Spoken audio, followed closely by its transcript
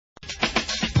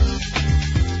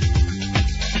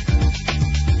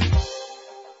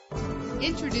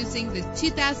Introducing the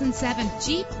 2007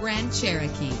 Jeep Grand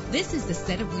Cherokee. This is the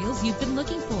set of wheels you've been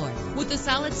looking for, with a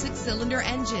solid 6-cylinder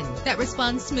engine that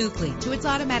responds smoothly to its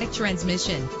automatic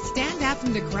transmission. Stand out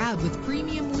from the crowd with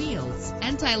premium wheels.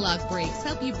 Anti-lock brakes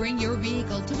help you bring your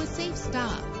vehicle to a safe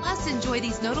stop. Plus, enjoy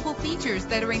these notable features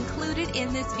that are included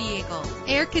in this vehicle: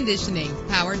 air conditioning,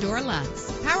 power door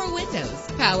locks, power windows,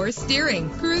 power steering,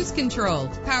 cruise control,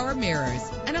 power mirrors,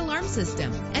 an alarm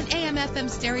system, an AM/FM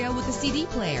stereo with a CD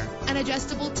player, an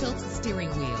adjustable tilt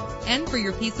steering wheel. And for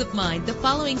your peace of mind, the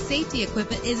following safety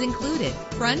equipment is included: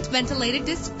 front ventilated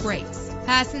disc brakes,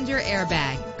 passenger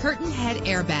airbag, curtain head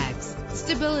airbags,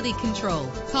 stability control.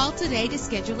 Call today to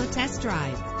schedule a test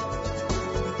drive.